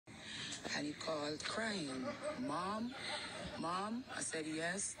And he called crying, Mom, Mom? I said,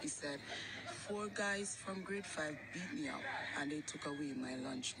 yes. He said, 4 guys from grade 5 beat me up and they took away my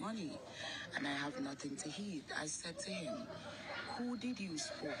lunch money and I have nothing to eat. I said to him, who did you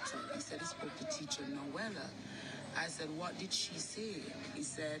spoke to? He said he spoke to teacher Noella. I said, what did she say? He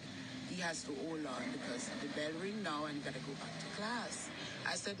said, he has to hold on because the bell ring now and he got to go back to class.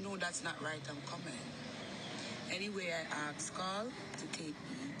 I said, no, that's not right. I'm coming. Anyway, I asked Carl to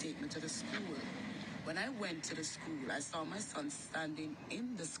take me to the school. When I went to the school, I saw my son standing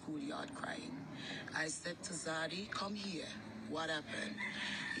in the schoolyard crying. I said to Zadi, come here. What happened?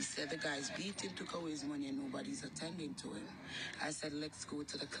 He said the guys beat him, took away his money, and nobody's attending to him. I said, let's go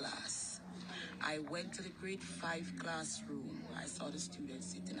to the class. I went to the grade 5 classroom. I saw the students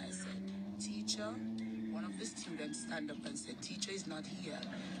sitting. I said, teacher? One of the students stand up and said, teacher is not here.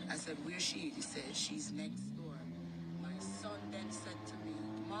 I said, where's she? He said, she's next door. My son then said to me,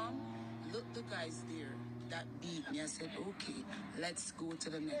 Mom, look, the guy's there that beat me. I said, okay, let's go to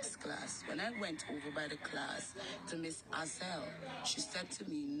the next class. When I went over by the class to Miss Azel, she said to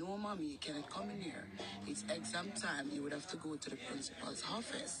me, no, mommy, you cannot come in here. It's exam time. You would have to go to the principal's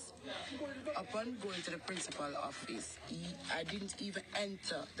office. Upon going to the principal's office, I didn't even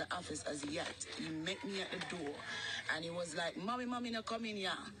enter the office as yet. He met me at the door and he was like, mommy, no come in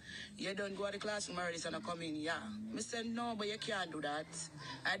here. You don't go to the classroom already, so no come in here. I said, no, but you can't do that.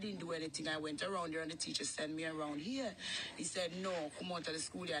 I didn't do anything. I went around there and the teacher sent me around here. He said, no, come out to the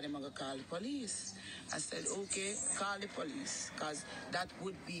schoolyard and I'm going to call the police. I said, okay, call the police because that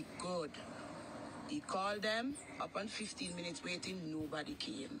would be good. He called them, upon 15 minutes waiting, nobody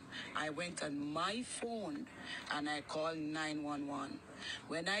came. I went on my phone and I called 911.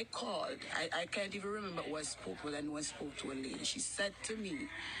 When I called, I can't even remember who I spoke with and who I spoke to a lady. She said to me,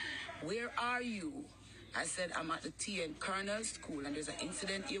 where are you? I said, I'm at the TN Colonel School and there's an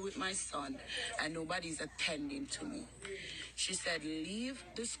incident here with my son and nobody's attending to me. She said, leave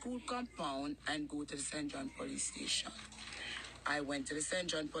the school compound and go to the St. John police station. I went to the St.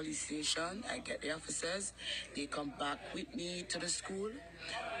 John police station. I get the officers. They come back with me to the school.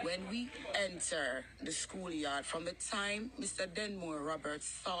 When we enter the schoolyard, from the time Mr. Denmore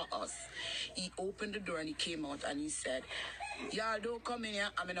Roberts saw us, he opened the door and he came out and he said, y'all don't come in here.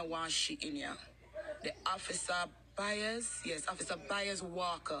 I'm going to want shit in here. The Officer Byers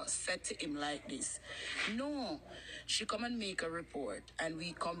Walker said to him like this, no, she come and make a report and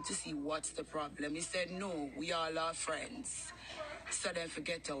we come to see what's the problem. He said, no, we all are friends. So then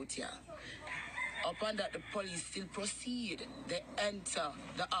forget out here. Upon that, the police still proceed. They enter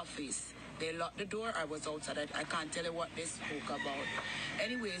the office. They locked the door. I was outside. I can't tell you what they spoke about.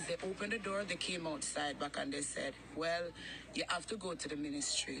 Anyways, they opened the door. They came outside back and they said, well, you have to go to the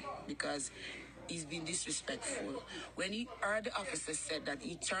ministry because he's been disrespectful. When he heard the officer said that,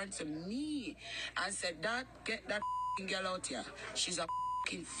 he turned to me and said, get that girl out here. She's a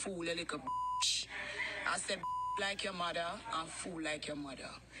fool, a little bitch. I said, like your mother and fool like your mother.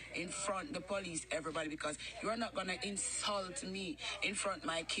 In front of the police, everybody, because you're not going to insult me in front of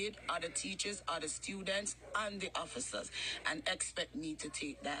my kid, other teachers, other students, and the officers, and expect me to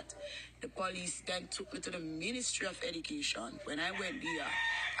take that. The police then took me to the Ministry of Education. When I went there,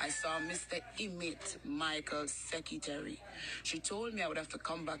 I saw Mr. Emmett Michael's secretary. She told me I would have to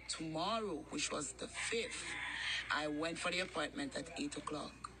come back tomorrow, which was the 5th. I went for the appointment at 8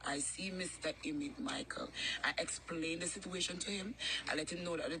 o'clock. I see Mr. Emmett Michael. I explained the situation to him. I let him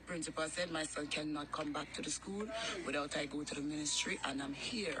know that the principal said my son cannot come back to the school without I go to the ministry, and I'm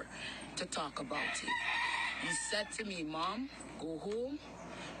here to talk about it. He said to me, Mom, go home,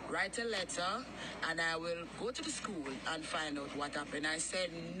 write a letter, and I will go to the school and find out what happened. I said,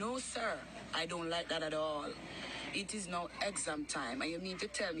 no, sir, I don't like that at all. It is now exam time, and you mean to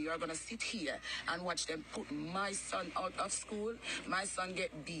tell me you're going to sit here and watch them put my son out of school? My son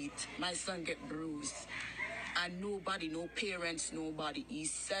get beat, my son get bruised, and nobody, no parents, nobody. He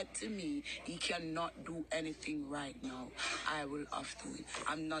said to me he cannot do anything right now. I will have to.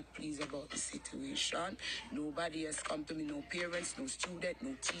 I'm not pleased about the situation. Nobody has come to me, no parents, no student,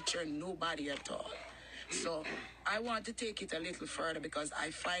 no teacher, nobody at all. So I want to take it a little further because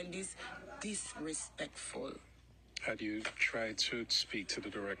I find this disrespectful. Had you tried to speak to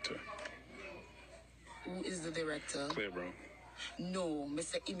the director? Who is the director? Claire Brown. No,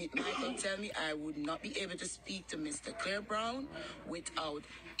 Mr. Emmett Michael tell me I would not be able to speak to Mr. Claire Brown without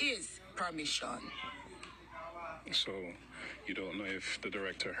his permission. So you don't know if the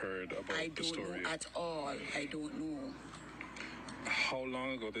director heard about the story? I don't know at all. I don't know. How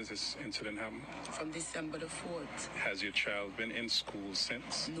long ago did this incident happen? From December the 4th. Has your child been in school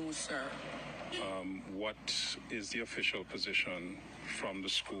since? No, sir. What is the official position from the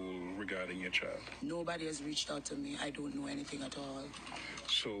school regarding your child? Nobody has reached out to me. I don't know anything at all.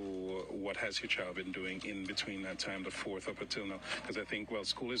 So what has your child been doing in between that time, the 4th up until now? Because I think, well,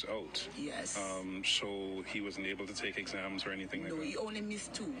 school is out. Yes. So he wasn't able to take exams or anything like No, that? he only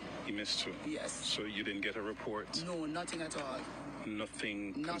missed 2. He missed 2? Yes. So you didn't get a report? No, nothing at all.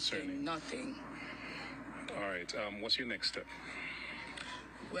 Nothing concerning? Nothing. All right. What's your next step?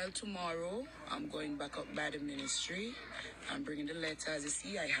 Well, tomorrow I'm going back up by the ministry. I'm bringing the letters. You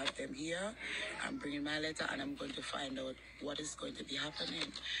see, I have them here. I'm bringing my letter and I'm going to find out what is going to be happening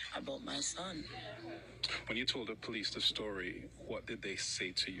about my son. When you told the police the story, what did they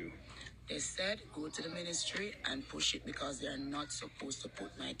say to you? They said, go to the ministry and push it because they are not supposed to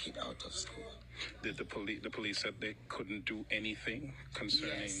put my kid out of school. Did the police said they couldn't do anything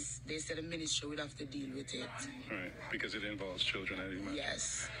concerning? Yes, they said the ministry would have to deal with it. Right, because it involves children, I imagine.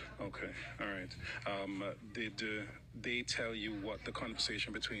 Yes. Okay, all right. Did they tell you what the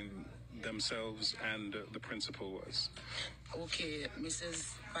conversation between themselves and the principal was? Okay,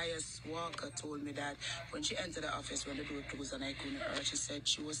 Mrs. Pius Walker told me that when she entered the office, when the door closed and I couldn't hear her, she said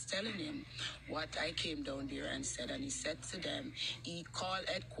she was telling him what I came down there and said. And he said to them, he called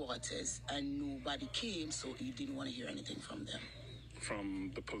headquarters and nobody came, so he didn't want to hear anything from them.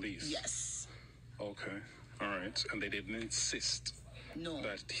 From the police? Yes. Okay, all right. And they didn't insist No.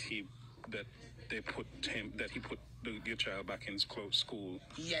 that he put your child back in school?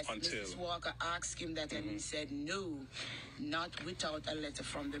 Yes, until Mrs. Walker asked him that and he said no, not without a letter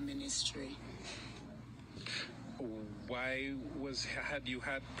from the ministry. Why had you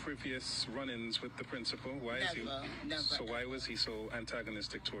had previous run-ins with the principal? Never. So why was he so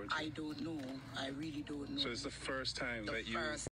antagonistic towards you? I don't know. I really don't know. So it's the first time that you